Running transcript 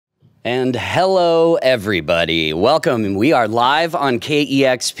And hello, everybody. Welcome. We are live on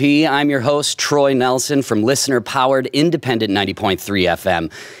KEXP. I'm your host, Troy Nelson, from listener-powered independent 90.3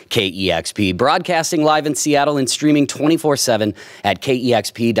 FM, KEXP, broadcasting live in Seattle and streaming 24/7 at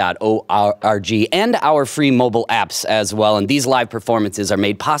kexp.org and our free mobile apps as well. And these live performances are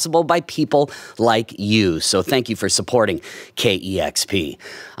made possible by people like you. So thank you for supporting KEXP.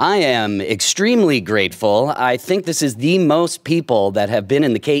 I am extremely grateful. I think this is the most people that have been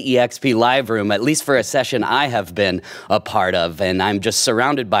in the KEXP live room, at least for a session I have been a part of, and I'm just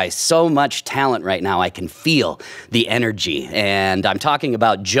surrounded by so much talent right now. I can feel the energy, and I'm talking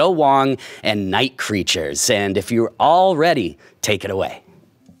about Joe Wong and Night Creatures. And if you're all ready, take it away.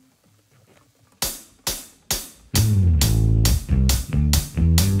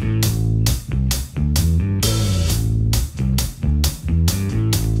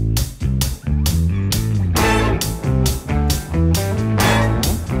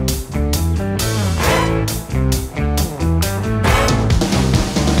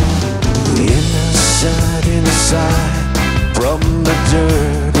 From the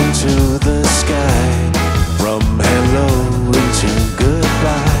dirt into the sky, from hello into goodbye.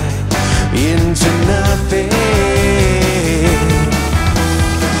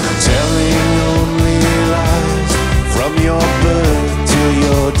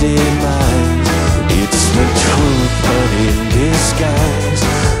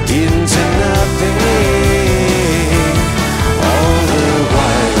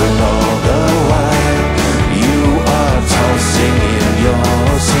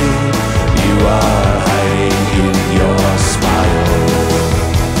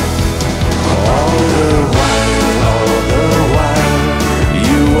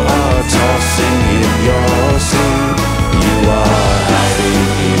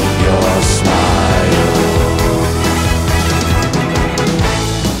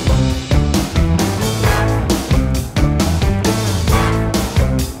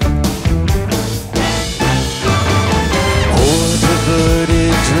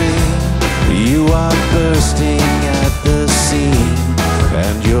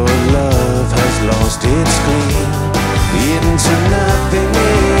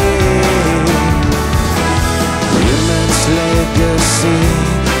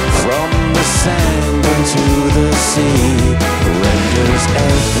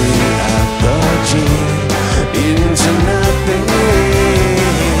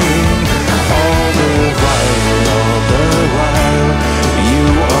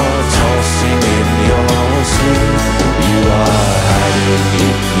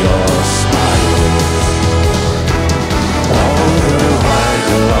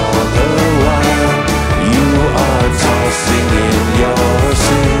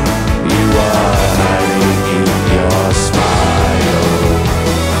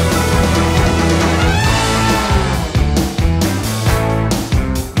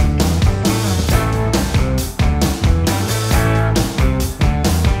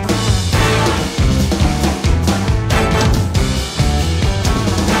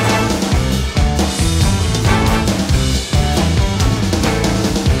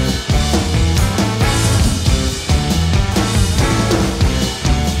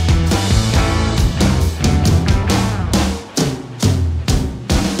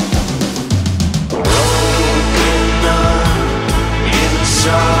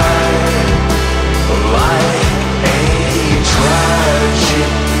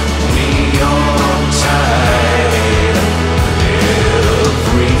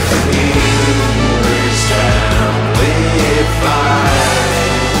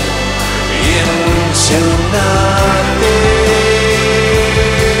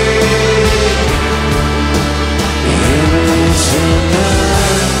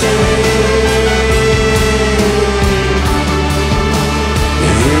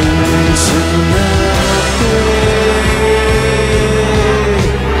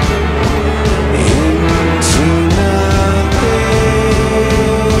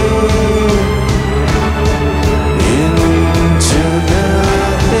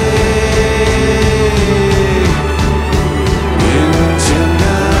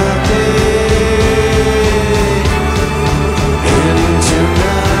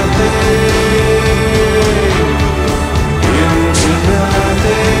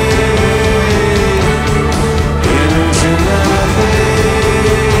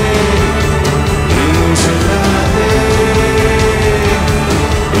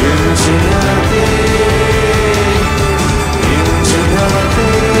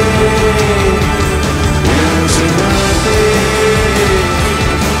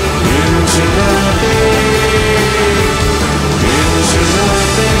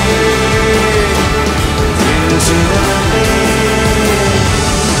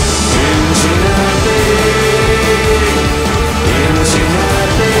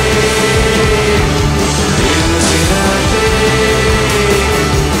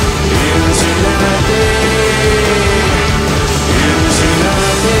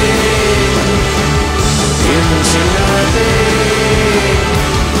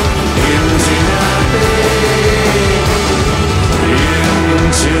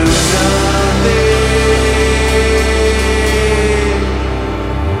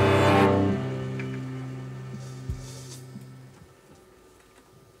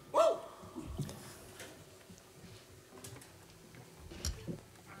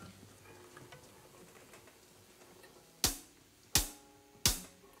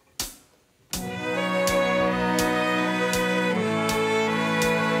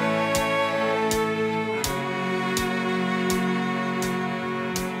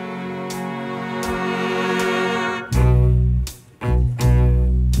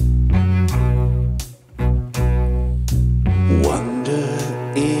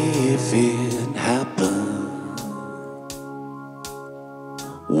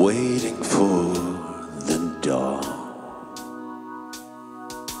 waiting for the dawn.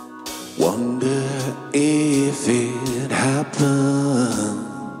 Wonder if it happened,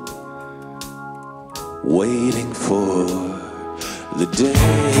 waiting for the day.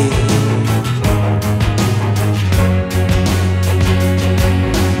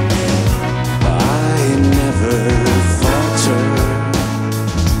 I never faltered,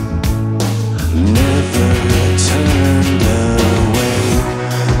 never turned away.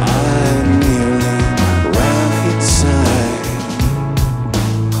 I merely ran inside,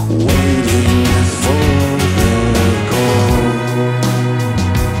 waiting for the goal.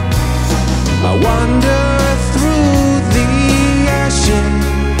 I wander through the ashes,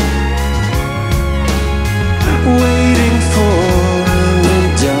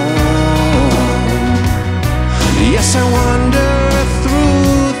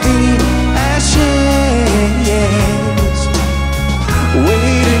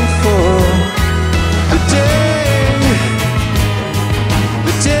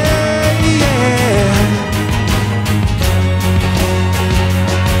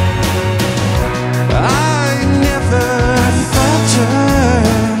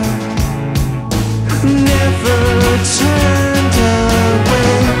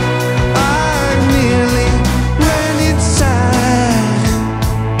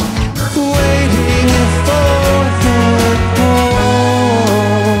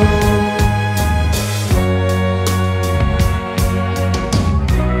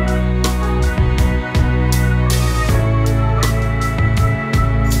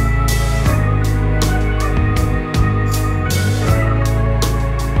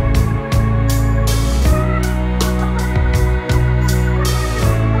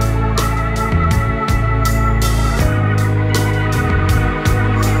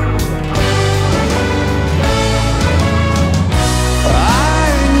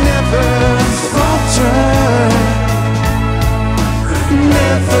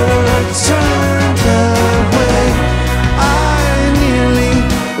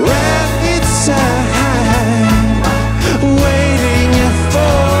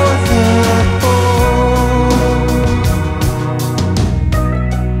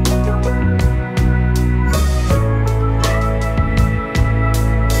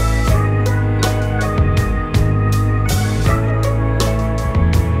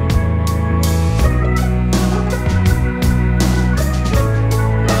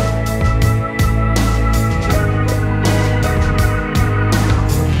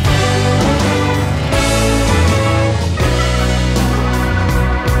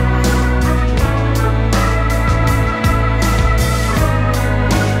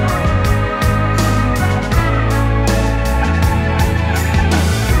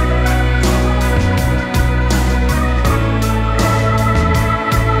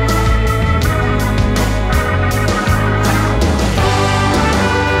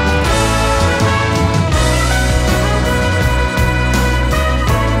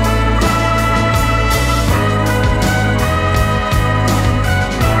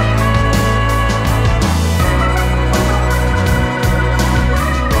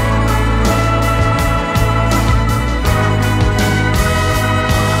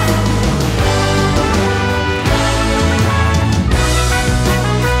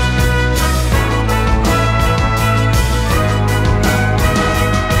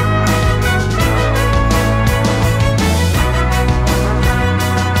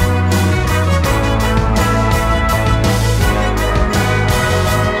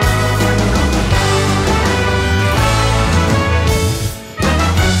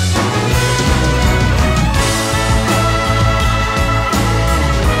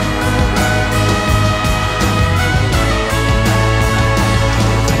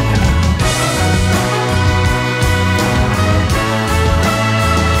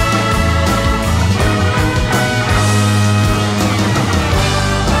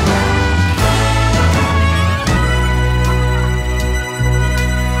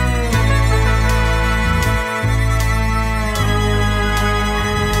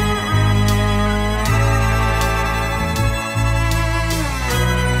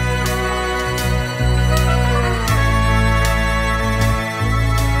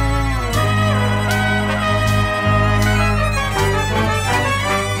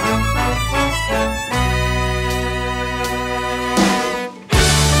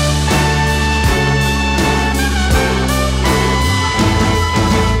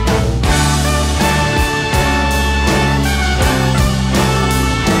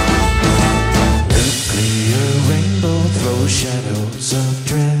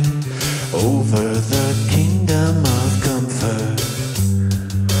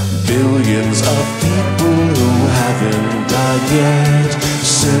 Billions of people who haven't died yet,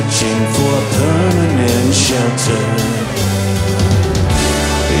 searching for permanent shelter.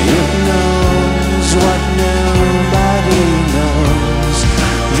 It knows what nobody knows,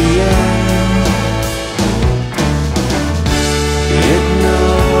 the end. It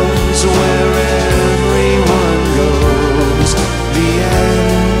knows where everyone goes, the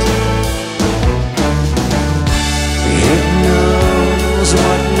end. It knows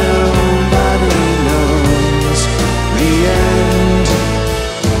what nobody knows, the end.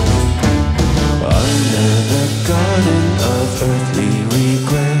 Under the garden of earthly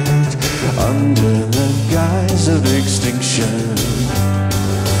regret, under the guise of extinction,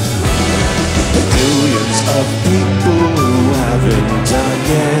 billions of people who haven't died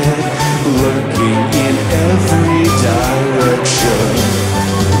yet, lurking in every direction.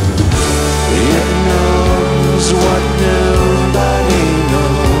 It knows what nobody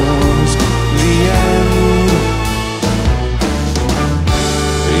knows, the end.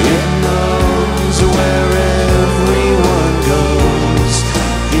 It knows where everyone goes,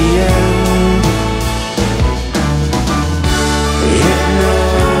 the end. It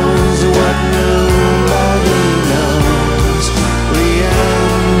knows what nobody knows, the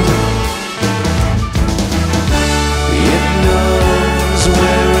end. It knows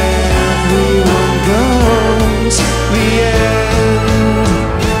where everyone goes, the end.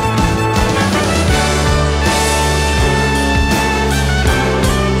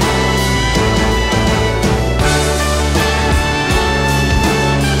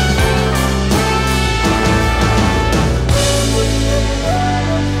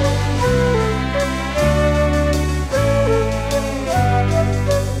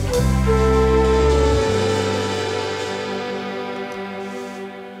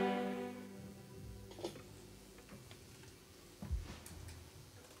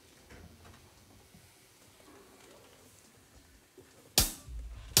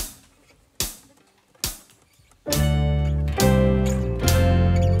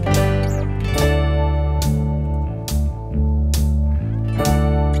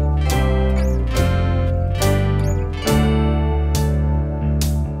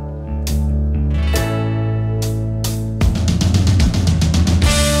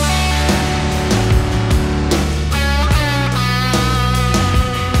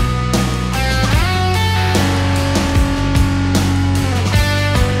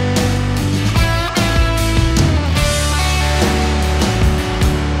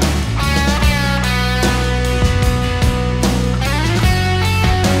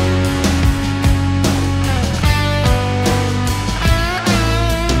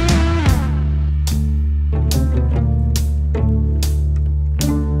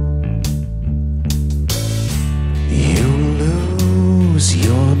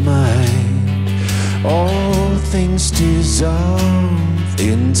 Dissolve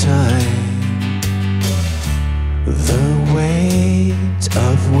in time. The weight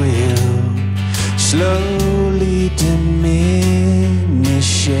of will slowly diminishes,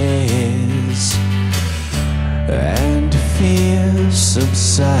 and fear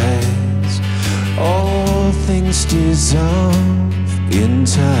subsides. All things dissolve in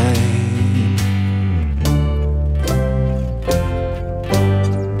time.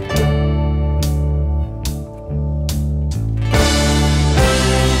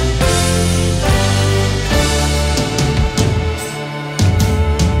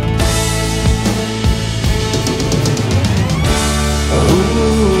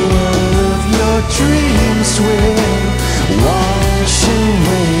 Dreams will wash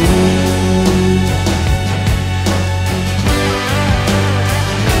away.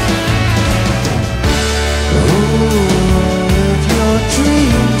 All of your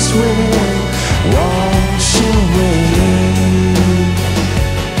dreams will wash away.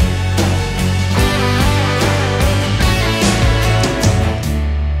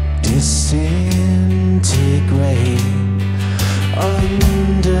 Disintegrate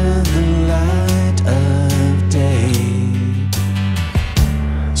under the light of day.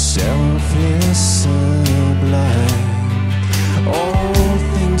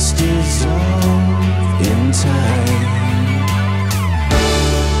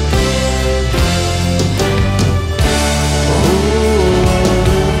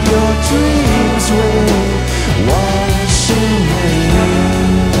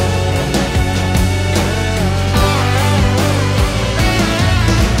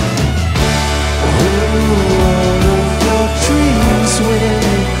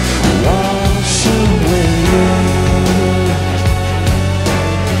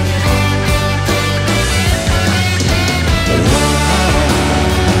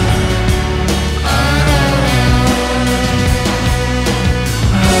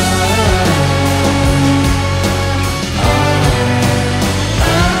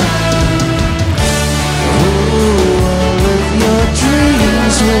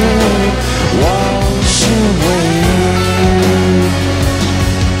 swing, wash away.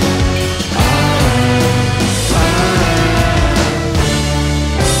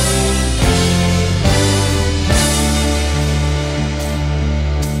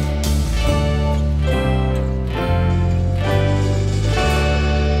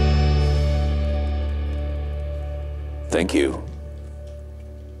 Thank you.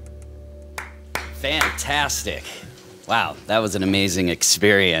 Fantastic. Wow, that was an amazing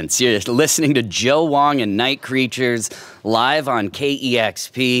experience. You're listening to Joe Wong and Night Creatures live on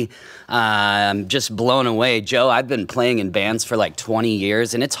KEXP. I'm just blown away. Joe, I've been playing in bands for like 20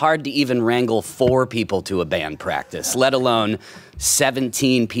 years, and it's hard to even wrangle 4 people to a band practice, let alone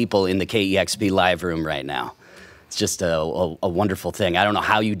 17 people in the KEXP live room right now. It's just a wonderful thing. I don't know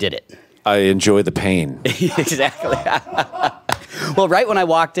how you did it. I enjoy the pain. Exactly. Well, right when I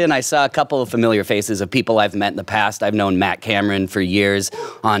walked in, I saw a couple of familiar faces of people I've met in the past. I've known Matt Camerone for years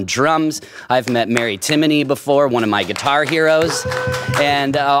on drums. I've met Mary Timony before, one of my guitar heroes.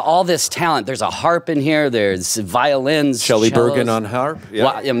 And all this talent. There's a harp in here. There's violins, Shelley cellos. Burgon on harp. Yeah.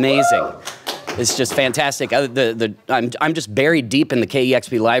 Wow, amazing. It's just fantastic. I'm just buried deep in the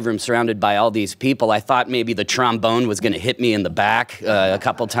KEXP live room, surrounded by all these people. I thought maybe the trombone was going to hit me in the back a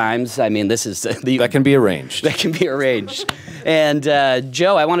couple times. I mean, this is that can be arranged. That can be arranged. And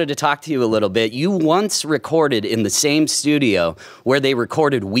Joe, I wanted to talk to you a little bit. You once recorded in the same studio where they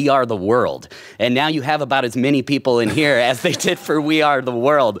recorded "We Are the World," and now you have about as many people in here as they did for "We Are the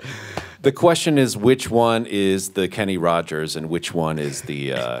World." The question is, which one is the Kenny Rogers and which one is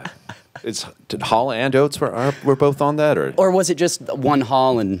the? Did Hall and Oates were both on that, or was it just one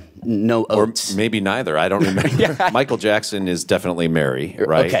Hall and no Oates? Or maybe neither. I don't remember. Yeah. Michael Jackson is definitely Mary,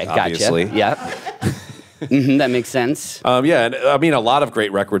 right? Okay, gotcha. Obviously. Yeah. That makes sense. Yeah, and I mean, a lot of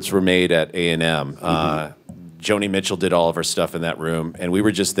great records were made at A&M. Joni Mitchell did all of her stuff in that room, and we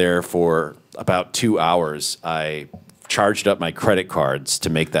were just there for about 2 hours. I charged up my credit cards to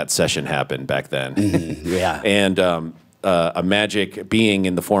make that session happen back then. Yeah. And a magic being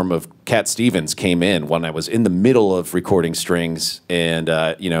in the form of Cat Stevens came in when I was in the middle of recording strings, and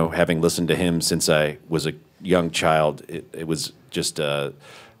you know, having listened to him since I was a young child, it was just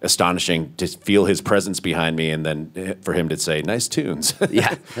astonishing to feel his presence behind me, and then for him to say, "Nice tunes."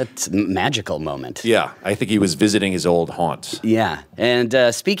 Yeah, that's a magical moment. Yeah, I think he was visiting his old haunt. Yeah, and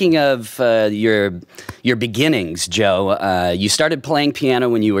speaking of your beginnings, Joe, you started playing piano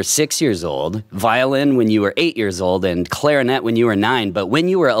when you were 6 years old, violin when you were 8 years old, and clarinet when you were 9. But when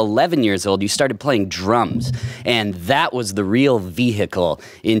you were 11 years old, you started playing drums, and that was the real vehicle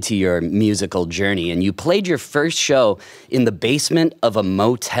into your musical journey. And you played your first show in the basement of a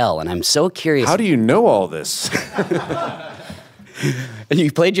motel, and I'm so curious. How do you know all this?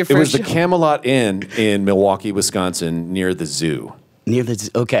 You played your first show? It was the Camelot Inn in Milwaukee, Wisconsin, near the zoo. Near the zoo.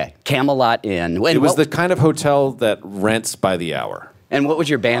 Okay, Camelot Inn. It was the kind of hotel that rents by the hour. And what was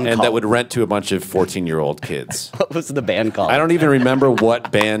your band called? And that would rent to a bunch of 14-year-old kids. What was the band called? I don't even remember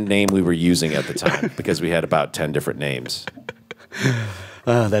what band name we were using at the time, because we had about 10 different names.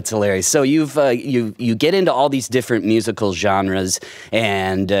 Oh, that's hilarious. So you get into all these different musical genres,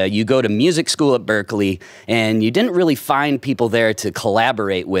 and you go to music school at Berkeley, and you didn't really find people there to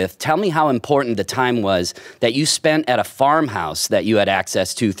collaborate with. Tell me how important the time was that you spent at a farmhouse that you had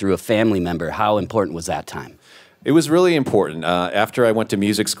access to through a family member. How important was that time? It was really important. After I went to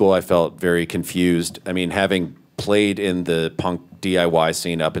music school, I felt very confused. I mean, having played in the punk DIY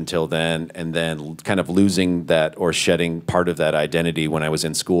scene up until then, and then kind of losing that or shedding part of that identity when I was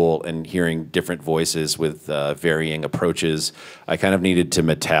in school and hearing different voices with varying approaches, I kind of needed to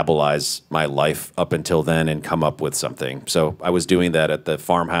metabolize my life up until then and come up with something. So I was doing that at the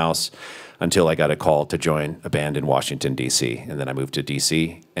farmhouse until I got a call to join a band in Washington, D.C., and then I moved to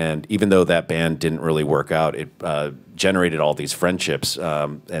D.C. And even though that band didn't really work out, it generated all these friendships,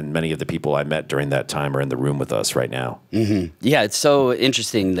 and many of the people I met during that time are in the room with us right now. Mm-hmm. Yeah, it's so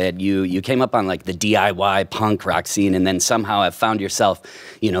interesting that you came up on like the DIY punk rock scene, and then somehow have found yourself,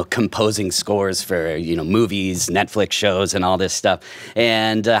 you know, composing scores for, you know, movies, Netflix shows, and all this stuff.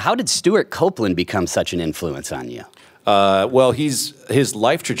 And how did Stuart Copeland become such an influence on you? Well, his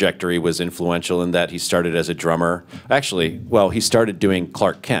life trajectory was influential in that he started as a drummer. Actually, well, he started doing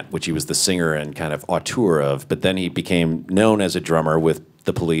Clark Kent, which he was the singer and kind of auteur of, but then he became known as a drummer with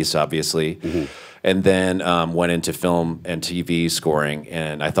the Police, obviously, and then went into film and TV scoring,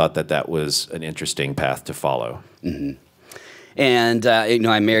 and I thought that that was an interesting path to follow. And you know,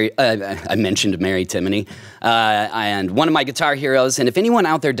 I mentioned Mary Timony, and one of my guitar heroes. And if anyone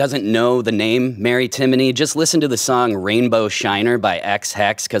out there doesn't know the name Mary Timony, just listen to the song "Rainbow Shiner" by X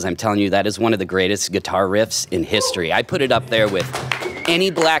Hex, because I'm telling you, that is one of the greatest guitar riffs in history. I put it up there with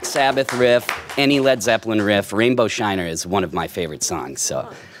any Black Sabbath riff, any Led Zeppelin riff. Rainbow Shiner is one of my favorite songs, so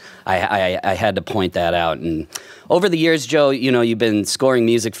I had to point that out. And over the years, Joe, you know, you've been scoring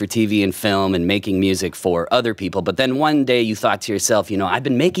music for TV and film and making music for other people, but then one day you thought to yourself, you know, I've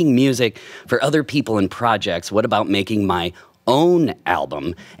been making music for other people and projects. What about making my own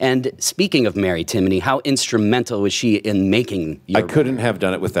album? And speaking of Mary Timony, how instrumental was she in making your I couldn't have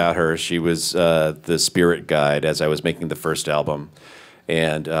done it without her. She was the spirit guide as I was making the first album.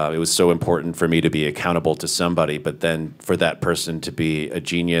 And it was so important for me to be accountable to somebody, but then for that person to be a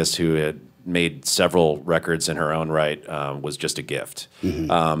genius who had made several records in her own right was just a gift.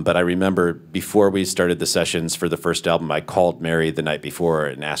 But I remember before we started the sessions for the first album, I called Mary the night before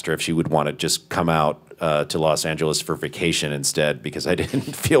and asked her if she would want to just come out to Los Angeles for vacation instead, because I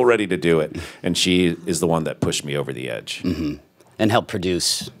didn't feel ready to do it. And she is the one that pushed me over the edge. and helped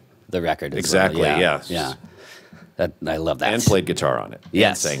produce the record as exactly, well. yeah. I love that. And played guitar on it.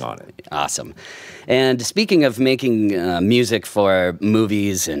 Yes. And sang on it. Awesome. And speaking of making music for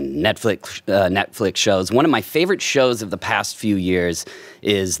movies and Netflix shows, one of my favorite shows of the past few years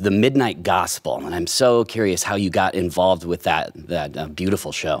is The Midnight Gospel. And I'm so curious how you got involved with that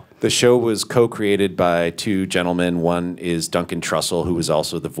beautiful show. The show was co-created by two gentlemen. One is Duncan Trussell, who was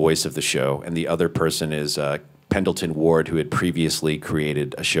also the voice of the show, and the other person is Pendleton Ward, who had previously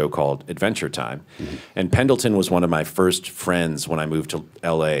created a show called Adventure Time. And Pendleton was one of my first friends when I moved to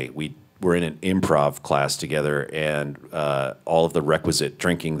L.A. We were in an improv class together, and all of the requisite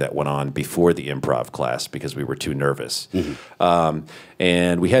drinking that went on before the improv class because we were too nervous.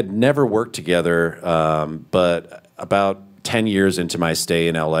 And we had never worked together, but about 10 years into my stay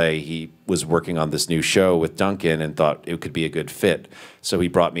in LA, he was working on this new show with Duncan and thought it could be a good fit. So he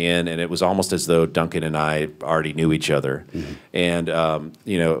brought me in, and it was almost as though Duncan and I already knew each other. And,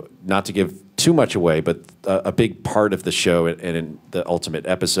 you know, not to give too much away, but a big part of the show and in the ultimate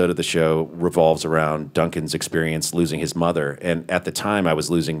episode of the show revolves around Duncan's experience losing his mother. And at the time, I was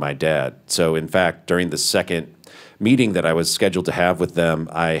losing my dad. So, in fact, during the second meeting that I was scheduled to have with them,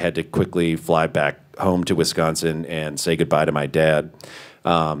 I had to quickly fly back home to Wisconsin and say goodbye to my dad.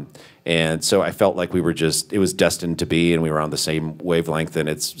 And so I felt like we were just, it was destined to be, and we were on the same wavelength, and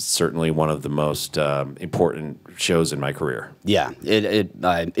it's certainly one of the most important shows in my career. Yeah,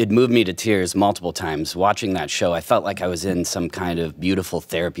 it moved me to tears multiple times. Watching that show, I felt like I was in some kind of beautiful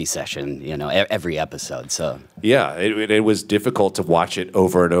therapy session, you know, every episode. So yeah, it was difficult to watch it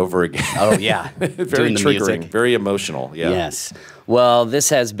over and over again. Oh, yeah. Very triggering, very emotional, yeah. Yes. Well, this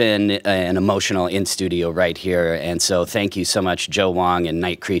has been an emotional in-studio right here, and so thank you so much, Joe Wong and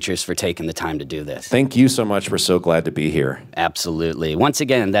Night Creatures, for taking the time to do this. Thank you so much. We're so glad to be here. Absolutely. Once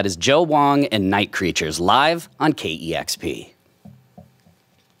again, that is Joe Wong and Night Creatures, live on KEXP.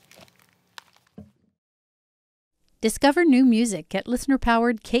 Discover new music at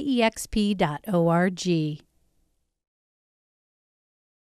listener-powered KEXP.org.